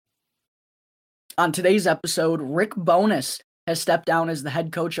On today's episode, Rick Bowness has stepped down as the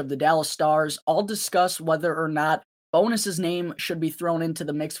head coach of the Dallas Stars. I'll discuss whether or not Bowness's name should be thrown into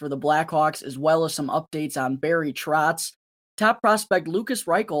the mix for the Blackhawks, as well as some updates on Barry Trotz. Top prospect Lukas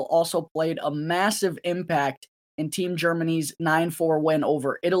Reichel also played a massive impact in Team Germany's 9-4 win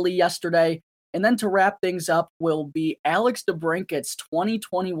over Italy yesterday. And then to wrap things up will be Alex DeBrincat's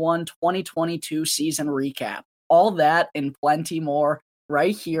 2021-2022 season recap. All that and plenty more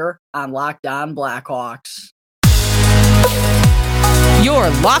right here on Locked On Blackhawks. You're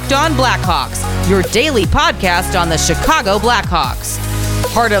Locked On Blackhawks, your daily podcast on the Chicago Blackhawks.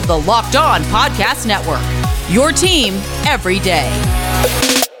 Part of the Locked On Podcast Network, your team every day.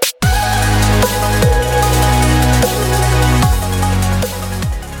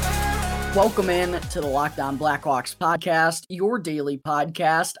 Welcome in to the Locked On Blackhawks podcast, your daily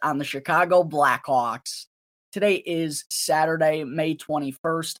podcast on the Chicago Blackhawks. Today is Saturday, May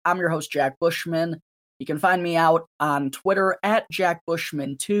 21st. I'm your host, Jack Bushman. You can find me out on Twitter at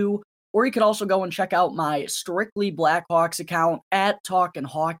JackBushman2, or you could also go and check out my Strictly Blackhawks account at Talkin'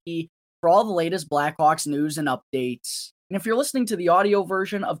 Hockey for all the latest Blackhawks news and updates. And if you're listening to the audio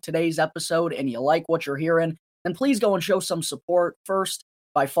version of today's episode and you like what you're hearing, then please go and show some support first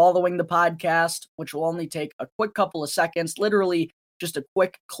by following the podcast, which will only take a quick couple of seconds, literally just a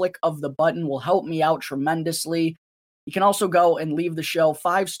quick click of the button will help me out tremendously. You can also go and leave the show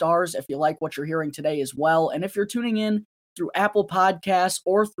 5 stars if you like what you're hearing today as well. And if you're tuning in through Apple Podcasts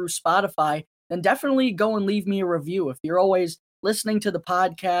or through Spotify, then definitely go and leave me a review. If you're always listening to the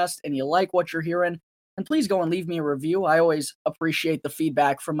podcast and you like what you're hearing, then please go and leave me a review. I always appreciate the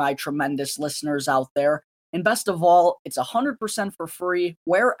feedback from my tremendous listeners out there. And best of all, it's 100% for free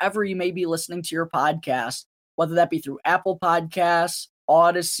wherever you may be listening to your podcast, whether that be through Apple Podcasts,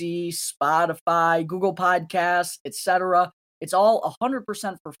 Odyssey, Spotify, Google Podcasts, etc. It's all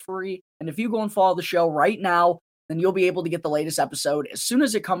 100% for free. And if you go and follow the show right now, then you'll be able to get the latest episode as soon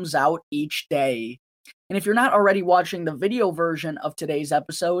as it comes out each day. And if you're not already watching the video version of today's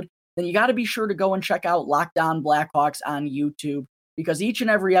episode, then you got to be sure to go and check out Locked On Blackhawks on YouTube, because each and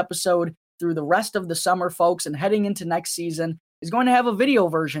every episode through the rest of the summer, folks, and heading into next season is going to have a video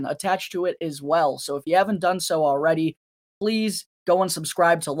version attached to it as well. So if you haven't done so already, please go and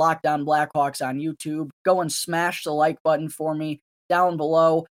subscribe to Locked On Blackhawks on YouTube. Go and smash the like button for me down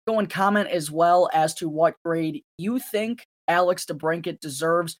below. Go and comment as well as to what grade you think Alex DeBrincat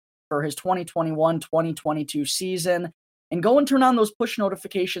deserves for his 2021-2022 season. And go and turn on those push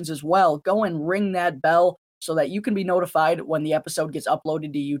notifications as well. Go and ring that bell so that you can be notified when the episode gets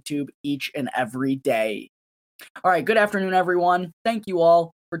uploaded to YouTube each and every day. All right, good afternoon, everyone. Thank you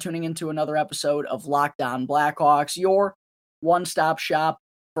all for tuning into another episode of Locked On Blackhawks, your one-stop shop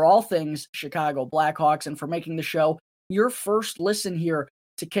for all things Chicago Blackhawks, and for making the show your first listen here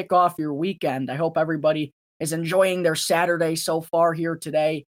to kick off your weekend. I hope everybody is enjoying their Saturday so far here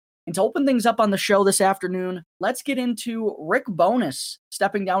today. And to open things up on the show this afternoon, let's get into Rick Bowness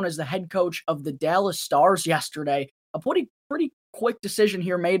stepping down as the head coach of the Dallas Stars yesterday. A pretty quick decision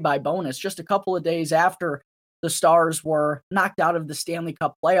here made by Bowness just a couple of days after the Stars were knocked out of the Stanley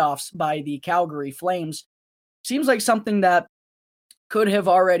Cup playoffs by the Calgary Flames. Seems like something that could have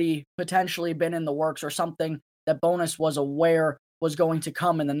already potentially been in the works, or something that Bowness was aware was going to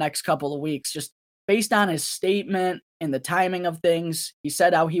come in the next couple of weeks. Just based on his statement and the timing of things, he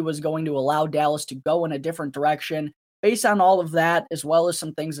said how he was going to allow Dallas to go in a different direction. Based on all of that, as well as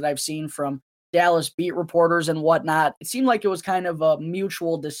some things that I've seen from Dallas beat reporters and whatnot, it seemed like it was kind of a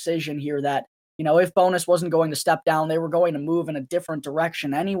mutual decision here that, you know, if Bowness wasn't going to step down, they were going to move in a different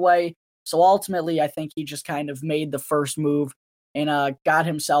direction anyway. So ultimately, I think he just kind of made the first move and got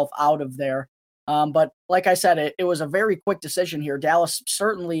himself out of there. But like I said, it was a very quick decision here. Dallas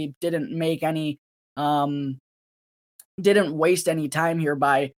certainly didn't make any, didn't waste any time here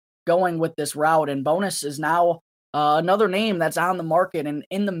by going with this route. And Bowness is now another name that's on the market and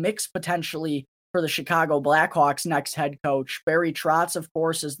in the mix potentially for the Chicago Blackhawks' next head coach. Barry Trotz, of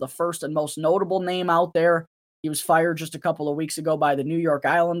course, is the first and most notable name out there. He was fired just a couple of weeks ago by the New York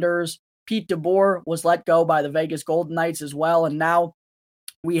Islanders. Pete DeBoer was let go by the Vegas Golden Knights as well. And now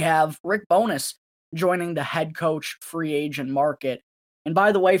we have Rick Bowness joining the head coach free agent market. And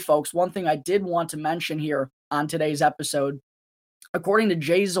by the way, folks, one thing I did want to mention here on today's episode, according to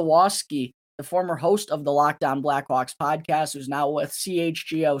Jay Zawaski, the former host of the Locked On Blackhawks podcast, who's now with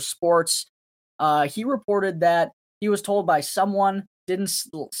CHGO Sports, he reported that he was told by someone, didn't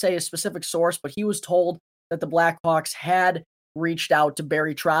say a specific source, but he was told that the Blackhawks had reached out to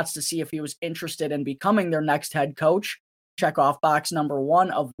Barry Trotz to see if he was interested in becoming their next head coach. Check off box number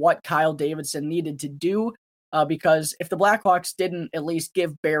 1 of what Kyle Davidson needed to do because if the Blackhawks didn't at least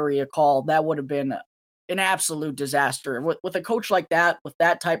give Barry a call, that would have been an absolute disaster. With a coach like that, with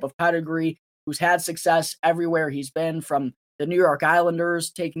that type of pedigree, who's had success everywhere he's been, from the New York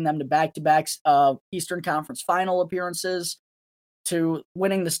Islanders, taking them to back-to-back Eastern Conference final appearances, to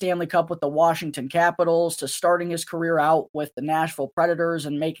winning the Stanley Cup with the Washington Capitals, to starting his career out with the Nashville Predators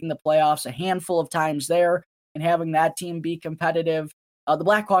and making the playoffs a handful of times there and having that team be competitive. The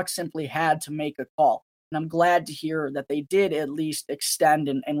Blackhawks simply had to make a call. And I'm glad to hear that they did at least extend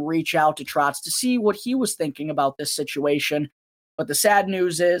and reach out to Trotz to see what he was thinking about this situation. But the sad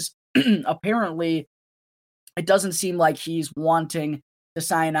news is, apparently, it doesn't seem like he's wanting to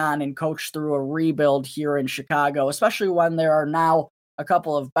sign on and coach through a rebuild here in Chicago, especially when there are now a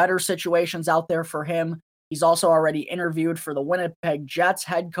couple of better situations out there for him. He's also already interviewed for the Winnipeg Jets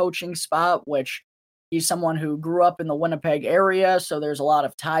head coaching spot, which he's someone who grew up in the Winnipeg area, so there's a lot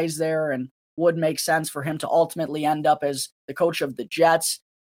of ties there and would make sense for him to ultimately end up as the coach of the Jets.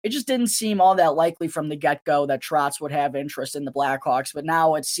 It just didn't seem all that likely from the get-go that Trotz would have interest in the Blackhawks, but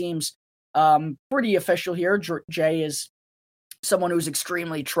now it seems pretty official here. Jay is someone who's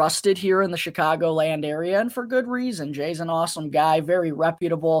extremely trusted here in the Chicagoland area, and for good reason. Jay's an awesome guy, very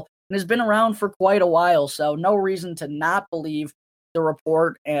reputable, and has been around for quite a while, so no reason to not believe the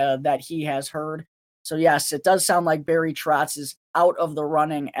report that he has heard. So yes, it does sound like Barry Trotz is out of the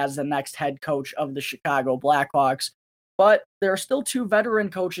running as the next head coach of the Chicago Blackhawks. But there are still two veteran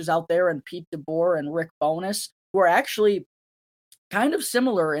coaches out there, in Pete DeBoer and Rick Bowness, who are actually kind of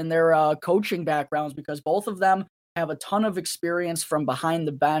similar in their coaching backgrounds, because both of them have a ton of experience from behind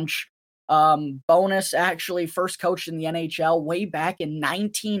the bench. Bowness actually first coached in the NHL way back in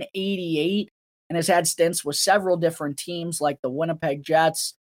 1988 and has had stints with several different teams like the Winnipeg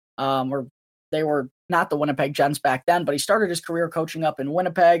Jets, or they were not the Winnipeg Jets back then, but he started his career coaching up in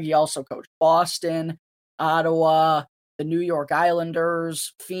Winnipeg. He also coached Boston, Ottawa, the New York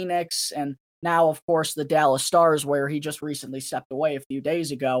Islanders, Phoenix, and now, of course, the Dallas Stars, where he just recently stepped away a few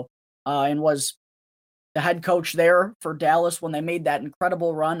days ago, and was the head coach there for Dallas when they made that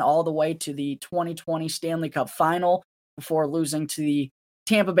incredible run all the way to the 2020 Stanley Cup final before losing to the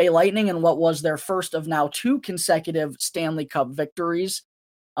Tampa Bay Lightning in what was their first of now 2 consecutive Stanley Cup victories.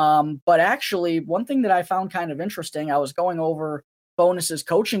 But actually, one thing that I found kind of interesting, I was going over Bowness's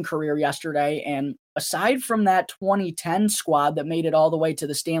coaching career yesterday, and aside from that 2010 squad that made it all the way to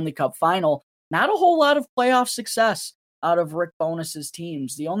the Stanley Cup final, not a whole lot of playoff success out of Rick Bowness's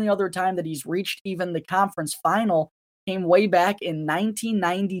teams. The only other time that he's reached even the conference final came way back in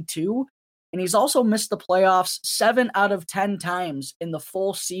 1992, and he's also missed the playoffs 7 out of 10 times in the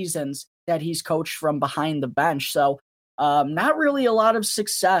full seasons that he's coached from behind the bench. So not really a lot of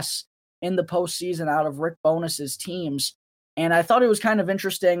success in the postseason out of Rick Bowness's teams. And I thought it was kind of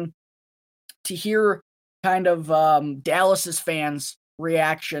interesting to hear kind of Dallas's fans'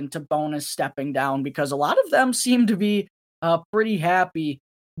 reaction to Bowness stepping down, because a lot of them seem to be pretty happy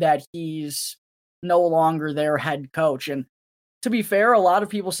that he's no longer their head coach. And to be fair, a lot of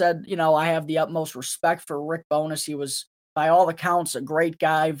people said, I have the utmost respect for Rick Bowness. He was, by all accounts, a great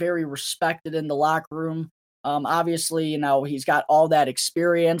guy, very respected in the locker room. Obviously, he's got all that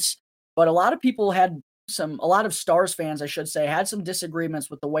experience, but a lot of people had a lot of Stars fans, I should say, had some disagreements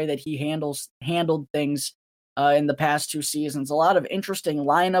with the way that he handled things in the past 2 seasons. A lot of interesting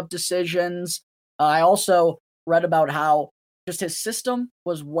lineup decisions. I also read about how just his system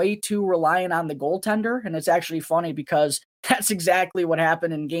was way too reliant on the goaltender. And it's actually funny because that's exactly what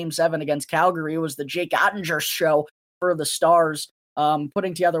happened in Game 7 against Calgary. It was the Jake Ottinger show for the Stars,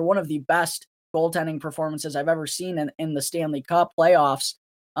 putting together one of the best goaltending performances I've ever seen in the Stanley Cup playoffs.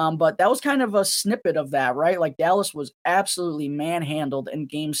 But that was kind of a snippet of that, right? Like, Dallas was absolutely manhandled in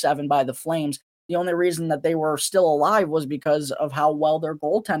Game 7 by the Flames. The only reason that they were still alive was because of how well their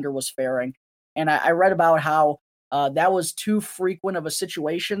goaltender was faring. And I read about how that was too frequent of a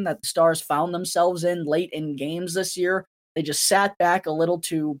situation that the Stars found themselves in late in games this year. They just sat back they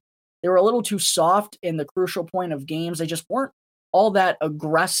were a little too soft in the crucial point of games. They just weren't all that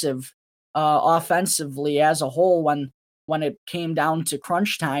aggressive offensively as a whole when it came down to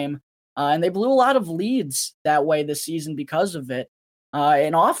crunch time. And they blew a lot of leads that way this season because of it.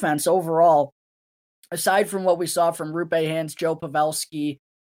 In offense overall, aside from what we saw from Roope Hintz, Joe Pavelski,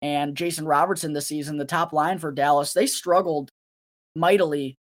 and Jason Robertson this season, the top line for Dallas, they struggled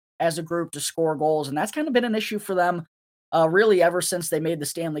mightily as a group to score goals. And that's kind of been an issue for them really ever since they made the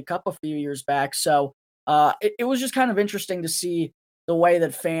Stanley Cup a few years back. So it was just kind of interesting to see the way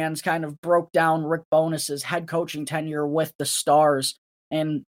that fans kind of broke down Rick Bowness's head coaching tenure with the Stars.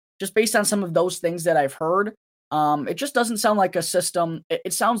 And just based on some of those things that I've heard, It just doesn't sound like a system.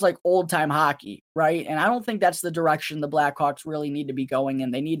 It sounds like old-time hockey, right? And I don't think that's the direction the Blackhawks really need to be going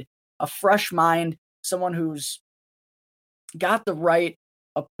in. They need a fresh mind, someone who's got the right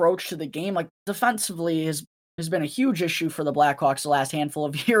approach to the game. Like, defensively has been a huge issue for the Blackhawks the last handful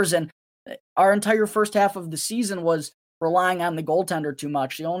of years, and our entire first half of the season was relying on the goaltender too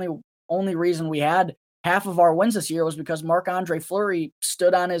much. The only reason we had half of our wins this year was because Marc-Andre Fleury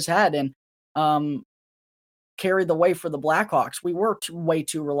stood on his head and carried the way for the Blackhawks. We were way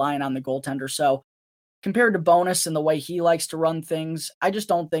too reliant on the goaltender. So compared to Bonus and the way he likes to run things, I just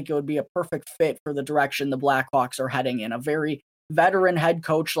don't think it would be a perfect fit for the direction the Blackhawks are heading in. A very veteran head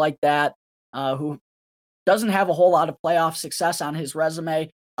coach like that, who doesn't have a whole lot of playoff success on his resume.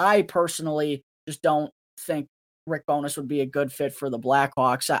 I personally just don't think Rick Bowness would be a good fit for the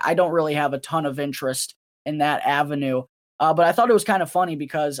Blackhawks. I don't really have a ton of interest in that avenue. But I thought it was kind of funny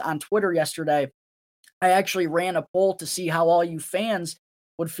because on Twitter yesterday, I actually ran a poll to see how all you fans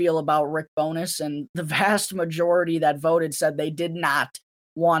would feel about Rick Bowness, and the vast majority that voted said they did not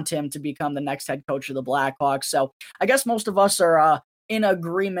want him to become the next head coach of the Blackhawks. So I guess most of us are in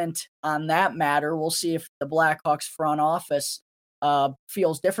agreement on that matter. We'll see if the Blackhawks front office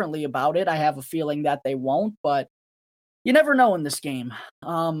feels differently about it. I have a feeling that they won't, but you never know in this game.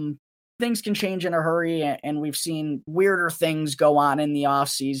 Things can change in a hurry, and we've seen weirder things go on in the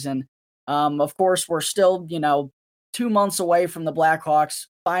offseason. Of course, we're still, 2 months away from the Blackhawks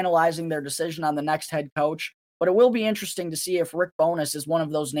finalizing their decision on the next head coach, but it will be interesting to see if Rick Bowness is one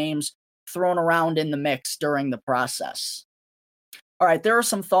of those names thrown around in the mix during the process. All right, there are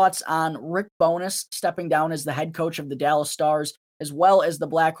some thoughts on Rick Bowness stepping down as the head coach of the Dallas Stars, as well as the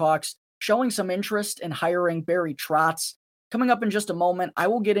Blackhawks showing some interest in hiring Barry Trotz. Coming up in just a moment, I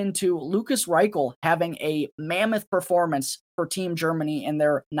will get into Lukas Reichel having a mammoth performance for Team Germany in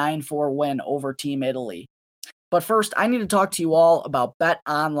their 9-4 win over Team Italy. But first, I need to talk to you all about Bet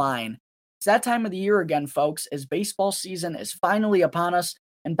Online. It's that time of the year again, folks, as baseball season is finally upon us,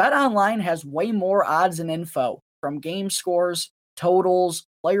 and Bet Online has way more odds and info, from game scores, totals,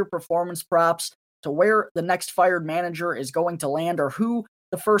 player performance props, to where the next fired manager is going to land or who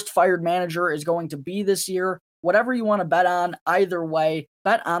the first fired manager is going to be this year. Whatever you want to bet on, either way,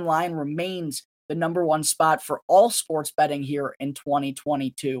 Bet Online remains the number one spot for all sports betting here in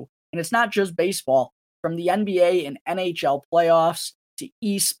 2022. And it's not just baseball. From the NBA and NHL playoffs to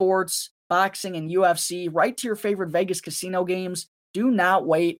esports, boxing, and UFC, right to your favorite Vegas casino games, do not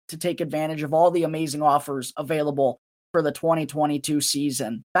wait to take advantage of all the amazing offers available for the 2022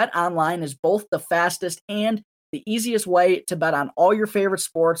 season. Bet Online is both the fastest and the easiest way to bet on all your favorite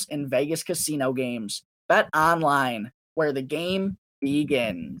sports and Vegas casino games. Bet Online, where the game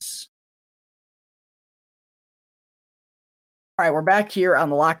begins. All right, we're back here on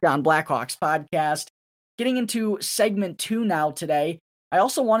the Locked On Blackhawks podcast. Getting into segment 2 now today, I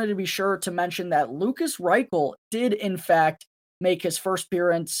also wanted to be sure to mention that Lukas Reichel did, in fact, make his first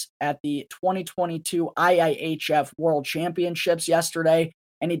appearance at the 2022 IIHF World Championships yesterday,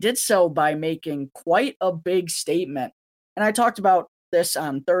 and he did so by making quite a big statement. And I talked about this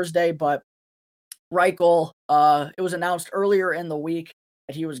on Thursday, but Reichel, it was announced earlier in the week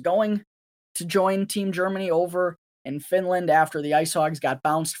that he was going to join Team Germany over in Finland after the Ice Hogs got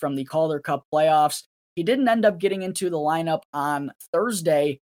bounced from the Calder Cup playoffs. He didn't end up getting into the lineup on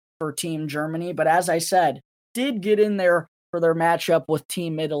Thursday for Team Germany, but as I said, did get in there for their matchup with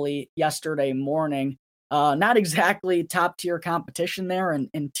Team Italy yesterday morning. Not exactly top-tier competition there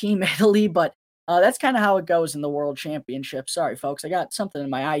in Team Italy, but that's kind of how it goes in the World Championship. Sorry, folks, I got something in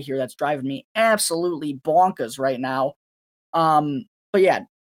my eye here that's driving me absolutely bonkers right now. But yeah,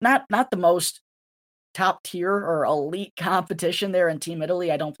 not the most top tier or elite competition there in Team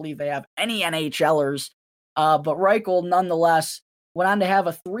Italy. I don't believe they have any NHLers. But Reichel, nonetheless, went on to have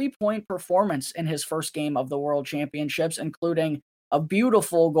a 3-point performance in his first game of the World Championships, including a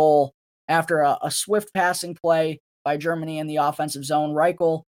beautiful goal after a swift passing play by Germany in the offensive zone.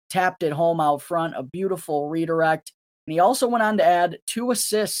 Reichel tapped it home out front, a beautiful redirect. And he also went on to add 2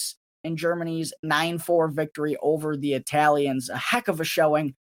 assists in Germany's 9-4 victory over the Italians. A heck of a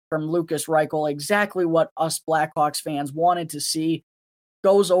showing from Lukas Reichel, exactly what us Blackhawks fans wanted to see.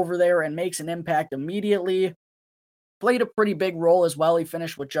 Goes over there and makes an impact immediately. Played a pretty big role as well. He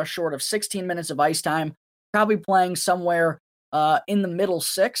finished with just short of 16 minutes of ice time, probably playing somewhere in the middle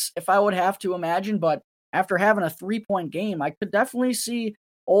 6, if I would have to imagine. But after having a 3-point game, I could definitely see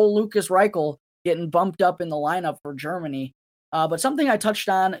old Lukas Reichel getting bumped up in the lineup for Germany. But something I touched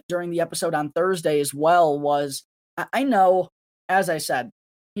on during the episode on Thursday as well was, I know, as I said,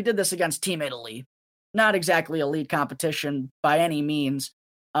 he did this against Team Italy. Not exactly elite competition by any means.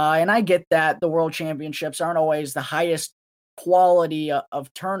 And I get that the World Championships aren't always the highest quality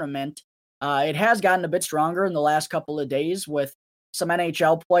of tournament. It has gotten a bit stronger in the last couple of days with some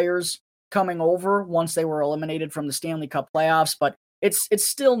NHL players coming over once they were eliminated from the Stanley Cup playoffs, but it's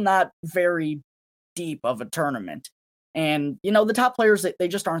still not very deep of a tournament. And, the top players, they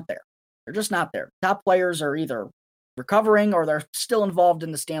just aren't there. They're just not there. Top players are either recovering or they're still involved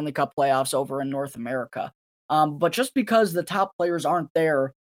in the Stanley Cup playoffs over in North America. But just because the top players aren't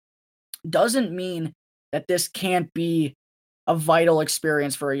there doesn't mean that this can't be a vital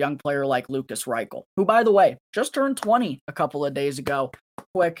experience for a young player like Lukas Reichel, who, by the way, just turned 20 a couple of days ago.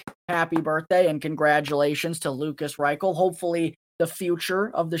 Quick happy birthday and congratulations to Lukas Reichel. Hopefully the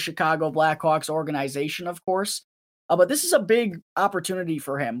future of the Chicago Blackhawks organization, of course. But this is a big opportunity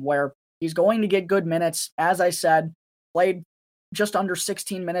for him where he's going to get good minutes. As I said, played just under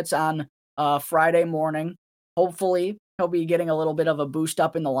 16 minutes on Friday morning. Hopefully he'll be getting a little bit of a boost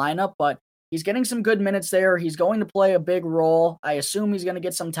up in the lineup, but he's getting some good minutes there. He's going to play a big role. I assume he's going to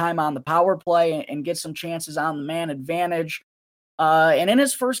get some time on the power play and get some chances on the man advantage. And in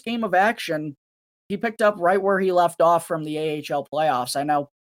his first game of action, he picked up right where he left off from the AHL playoffs. I know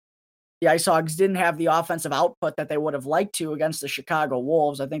the Ice Hogs didn't have the offensive output that they would have liked to against the Chicago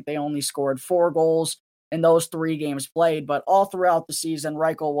Wolves. I think they only scored 4 goals in those 3 games played, but all throughout the season,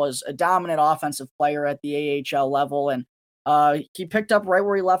 Reichel was a dominant offensive player at the AHL level, and he picked up right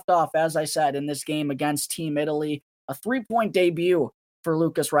where he left off, as I said, in this game against Team Italy. A 3-point debut for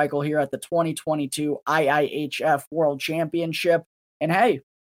Lukas Reichel here at the 2022 IIHF World Championship. And hey,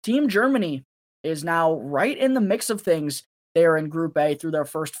 Team Germany is now right in the mix of things there in Group A through their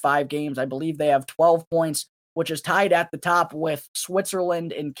first 5 games. I believe they have 12 points, which is tied at the top with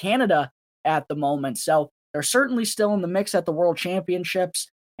Switzerland and Canada at the moment. So they're certainly still in the mix at the World Championships.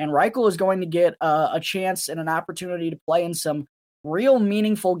 And Reichel is going to get a chance and an opportunity to play in some real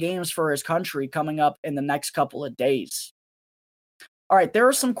meaningful games for his country coming up in the next couple of days. All right, there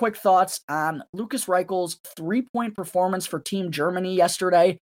are some quick thoughts on Lukas Reichel's 3-point performance for Team Germany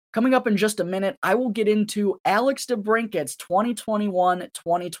yesterday. Coming up in just a minute, I will get into Alex DeBrincat's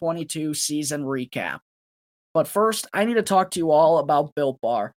 2021-2022 season recap. But first, I need to talk to you all about Built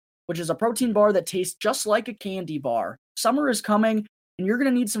Bar, which is a protein bar that tastes just like a candy bar. Summer is coming, and you're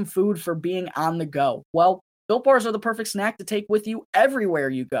going to need some food for being on the go. Well, Built Bars are the perfect snack to take with you everywhere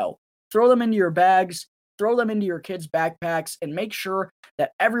you go. Throw them into your bags, throw them into your kids' backpacks, and make sure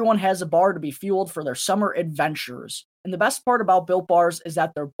that everyone has a bar to be fueled for their summer adventures. And the best part about Built Bars is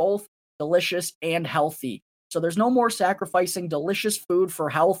that they're both delicious and healthy. So there's no more sacrificing delicious food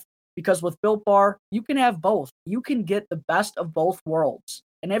for health, because with Built Bar, you can have both. You can get the best of both worlds.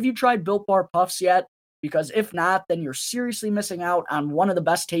 And have you tried Built Bar Puffs yet? Because if not, then you're seriously missing out on one of the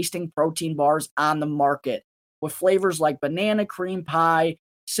best tasting protein bars on the market, with flavors like banana cream pie,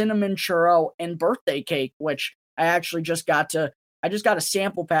 cinnamon churro, and birthday cake, which I just got a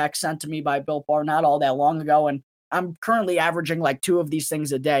sample pack sent to me by Built Bar not all that long ago, and I'm currently averaging like 2 of these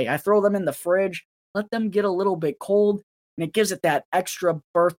things a day. I throw them in the fridge, let them get a little bit cold, and it gives it that extra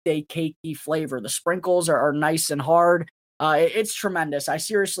birthday cakey flavor. The sprinkles are nice and hard. It's tremendous. I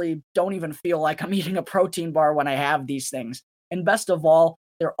seriously don't even feel like I'm eating a protein bar when I have these things. And best of all,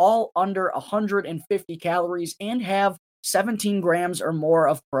 they're all under 150 calories and have 17 grams or more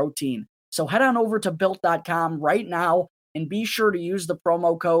of protein. So head on over to Built.com right now and be sure to use the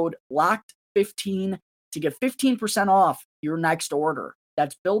promo code LOCKED15 to get 15% off your next order.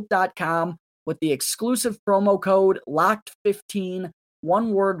 That's Built.com with the exclusive promo code LOCKED15,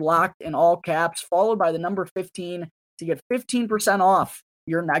 one word locked in all caps, followed by the number 15 to get 15% off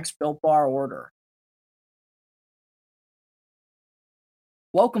your next Built Bar order.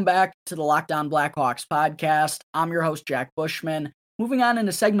 Welcome back to the Locked On Blackhawks podcast. I'm your host, Jack Bushman. Moving on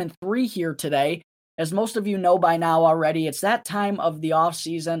into segment 3 here today. As most of you know by now already, it's that time of the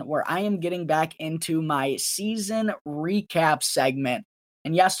offseason where I am getting back into my season recap segment.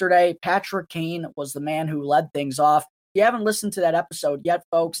 And yesterday, Patrick Kane was the man who led things off. If you haven't listened to that episode yet,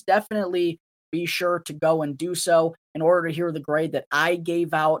 folks, definitely be sure to go and do so in order to hear the grade that I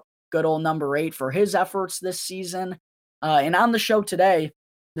gave out good old number 8 for his efforts this season. And on the show today,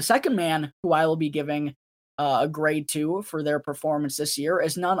 the second man who I will be giving a grade to for their performance this year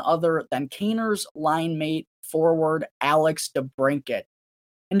is none other than Kaner's line mate forward Alex DeBrincat.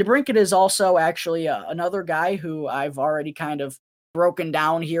 And DeBrincat is also actually another guy who I've already kind of broken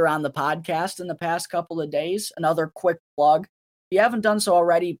down here on the podcast in the past couple of days. Another quick plug. If you haven't done so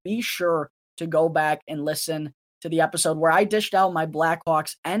already, be sure to go back and listen to the episode where I dished out my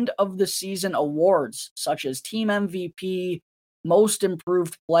Blackhawks end of the season awards, such as Team MVP, Most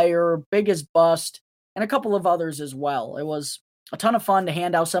Improved Player, Biggest Bust, and a couple of others as well. It was a ton of fun to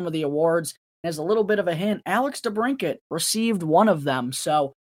hand out some of the awards. And as a little bit of a hint, Alex DeBrincat received one of them.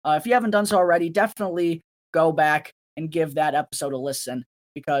 So if you haven't done so already, definitely go back and give that episode a listen,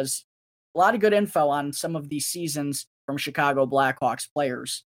 because a lot of good info on some of these seasons from Chicago Blackhawks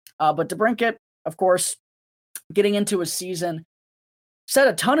players. But DeBrincat, of course, getting into his season, set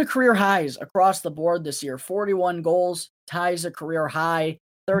a ton of career highs across the board this year. 41 goals, ties a career high.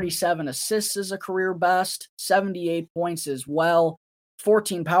 37 assists is a career best. 78 points as well.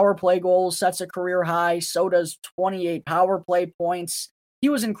 14 power play goals sets a career high. So does 28 power play points. He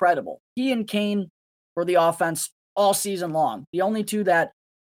was incredible. He and Kane were the offense all season long. The only two that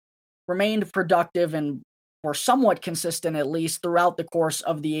remained productive and were somewhat consistent, at least throughout the course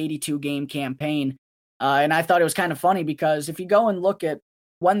of the 82 game campaign. And I thought it was kind of funny because if you go and look at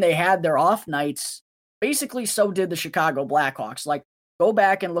when they had their off nights, basically so did the Chicago Blackhawks. Like, go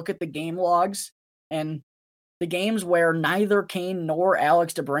back and look at the game logs, and the games where neither Kane nor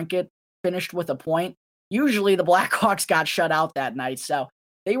Alex DeBrincat finished with a point, usually the Blackhawks got shut out that night. So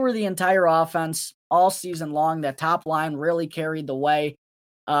they were the entire offense all season long. That top line really carried the way.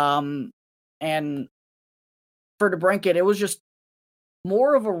 And for DeBrincat, it was just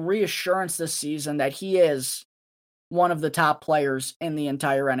more of a reassurance this season that he is one of the top players in the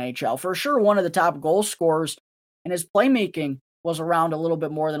entire NHL. For sure, one of the top goal scorers, and his playmaking was around a little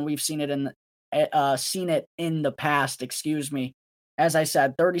bit more than we've seen it in the past. Excuse me. As I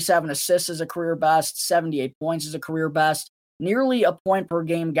said, 37 assists is a career best, 78 points is a career best, nearly a point per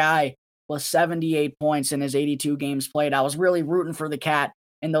game guy with 78 points in his 82 games played. I was really rooting for the Cat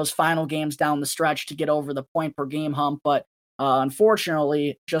in those final games down the stretch to get over the point per game hump, but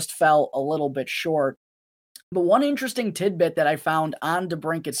unfortunately just fell a little bit short. But one interesting tidbit that I found on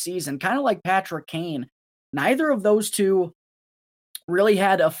DeBrincat's season, kind of like Patrick Kane, neither of those two really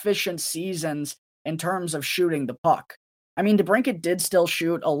had efficient seasons in terms of shooting the puck. I mean, DeBrincat did still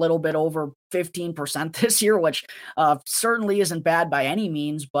shoot a little bit over 15% this year, which certainly isn't bad by any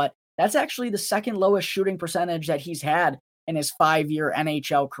means, but that's actually the second lowest shooting percentage that he's had in his 5-year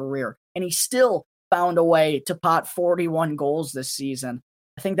NHL career. And he still found a way to pot 41 goals this season.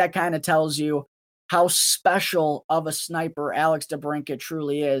 I think that kind of tells you how special of a sniper Alex DeBrincat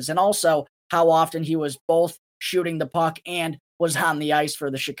truly is, and also how often he was both shooting the puck and was on the ice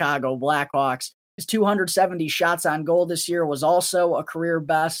for the Chicago Blackhawks. His 270 shots on goal this year was also a career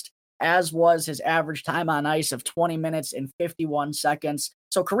best, as was his average time on ice of 20 minutes and 51 seconds.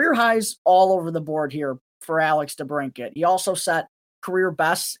 So career highs all over the board here for Alex DeBrincat. He also set career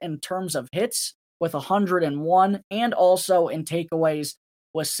bests in terms of hits with 101, and also in takeaways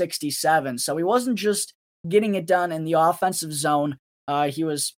with 67. So he wasn't just getting it done in the offensive zone. He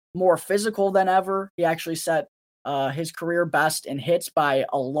was more physical than ever. He actually set his career best in hits by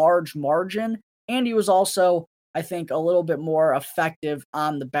a large margin. And he was also, I think, a little bit more effective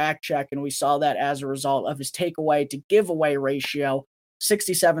on the back check. And we saw that as a result of his takeaway to giveaway ratio,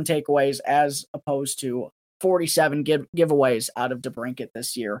 67 takeaways as opposed to 47 giveaways out of DeBrincat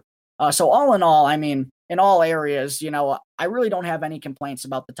this year. So all in all, I mean, in all areas, I really don't have any complaints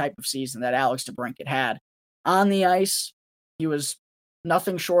about the type of season that Alex DeBrincat had. On the ice, he was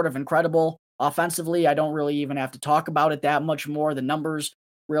nothing short of incredible. Offensively, I don't really even have to talk about it that much more. The numbers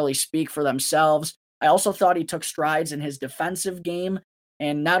really speak for themselves. I also thought he took strides in his defensive game,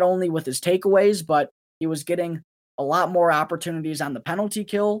 and not only with his takeaways, but he was getting a lot more opportunities on the penalty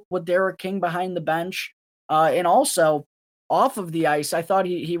kill with Derek King behind the bench. And also, off of the ice, I thought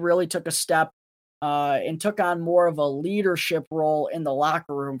he really took a step and took on more of a leadership role in the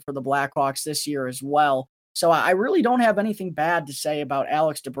locker room for the Blackhawks this year as well. So I really don't have anything bad to say about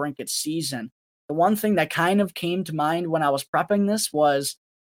Alex DeBrincat's season. The one thing that kind of came to mind when I was prepping this was,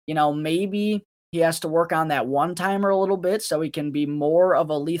 maybe he has to work on that one-timer a little bit so he can be more of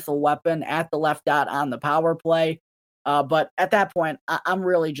a lethal weapon at the left dot on the power play. But at that point, I'm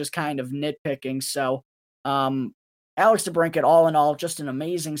really just kind of nitpicking. So Alex DeBrincat, all in all, just an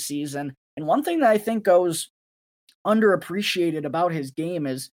amazing season. And one thing that I think goes underappreciated about his game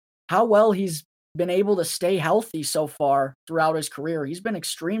is how well he's been able to stay healthy so far throughout his career. He's been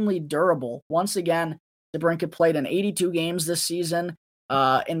extremely durable. Once again, DeBrincat played in 82 games this season.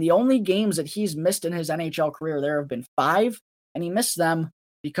 And the only games that he's missed in his NHL career, there have been 5, and he missed them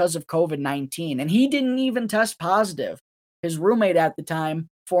because of COVID-19. And he didn't even test positive. His roommate at the time,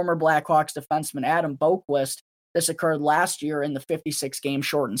 former Blackhawks defenseman Adam Boqvist, this occurred last year in the 56-game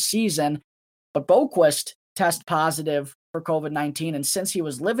shortened season, but Boqvist tested positive for COVID-19, and since he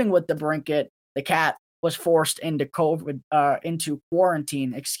was living with DeBrincat, the Cat was forced into quarantine.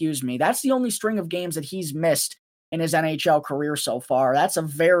 That's the only string of games that he's missed in his NHL career so far. That's a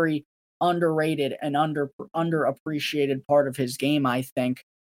very underrated and underappreciated part of his game, I think.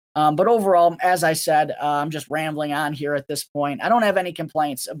 But overall, as I said, I'm just rambling on here at this point. I don't have any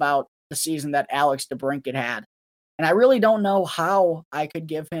complaints about the season that Alex DeBrincat had. And I really don't know how I could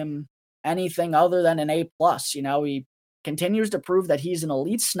give him anything other than an A+. He continues to prove that he's an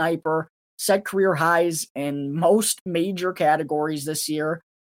elite sniper, set career highs in most major categories this year,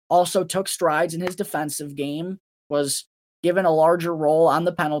 also took strides in his defensive game, was given a larger role on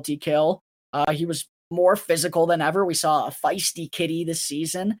the penalty kill. He was more physical than ever. We saw a feisty kitty this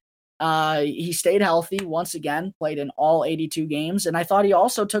season. He stayed healthy once again, played in all 82 games, and I thought he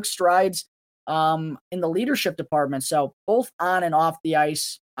also took strides in the leadership department. So both on and off the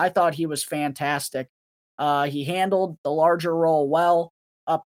ice, I thought he was fantastic. He handled the larger role well,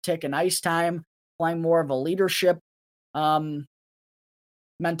 uptick in ice time, playing more of a leadership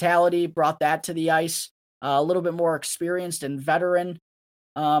mentality, brought that to the ice. A little bit more experienced and veteran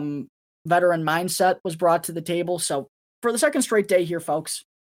mindset was brought to the table. So for the second straight day here, folks,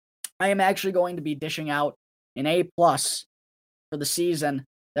 I am actually going to be dishing out an A+ for the season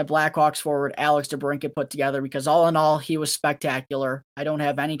that Blackhawks forward Alex DeBrincat put together, because all in all, he was spectacular. I don't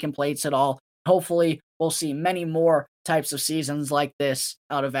have any complaints at all. Hopefully, we'll see many more types of seasons like this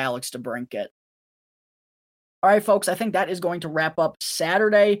out of Alex DeBrincat. All right, folks, I think that is going to wrap up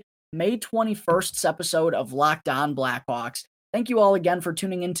Saturday, May 21st's episode of Locked On Blackhawks. Thank you all again for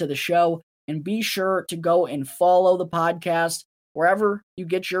tuning into the show, and be sure to go and follow the podcast wherever you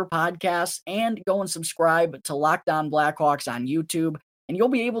get your podcasts, and go and subscribe to Locked On Blackhawks on YouTube, and you'll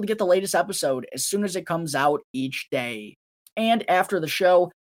be able to get the latest episode as soon as it comes out each day. And after the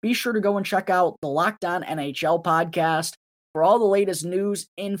show, be sure to go and check out the Locked On NHL podcast for all the latest news,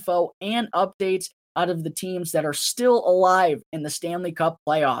 info, and updates out of the teams that are still alive in the Stanley Cup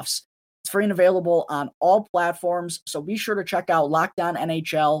playoffs. It's free and available on all platforms, so be sure to check out Locked On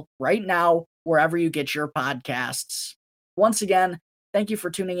NHL right now, wherever you get your podcasts. Once again, thank you for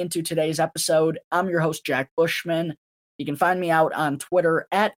tuning into today's episode. I'm your host, Jack Bushman. You can find me out on Twitter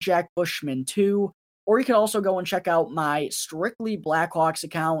at JackBushman2, or you can also go and check out my Strictly Blackhawks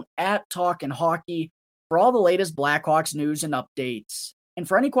account at Talkin' Hockey for all the latest Blackhawks news and updates. And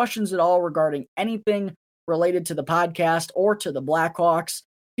for any questions at all regarding anything related to the podcast or to the Blackhawks,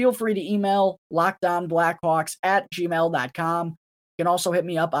 feel free to email lockedonblackhawks@gmail.com. You can also hit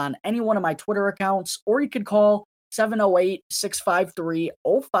me up on any one of my Twitter accounts, or you could call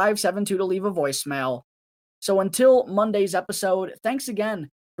 708-653-0572 to leave a voicemail. So until Monday's episode, thanks again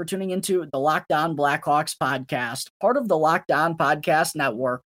for tuning into the Locked On Blackhawks podcast, part of the Locked On Podcast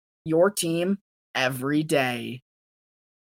Network, your team every day.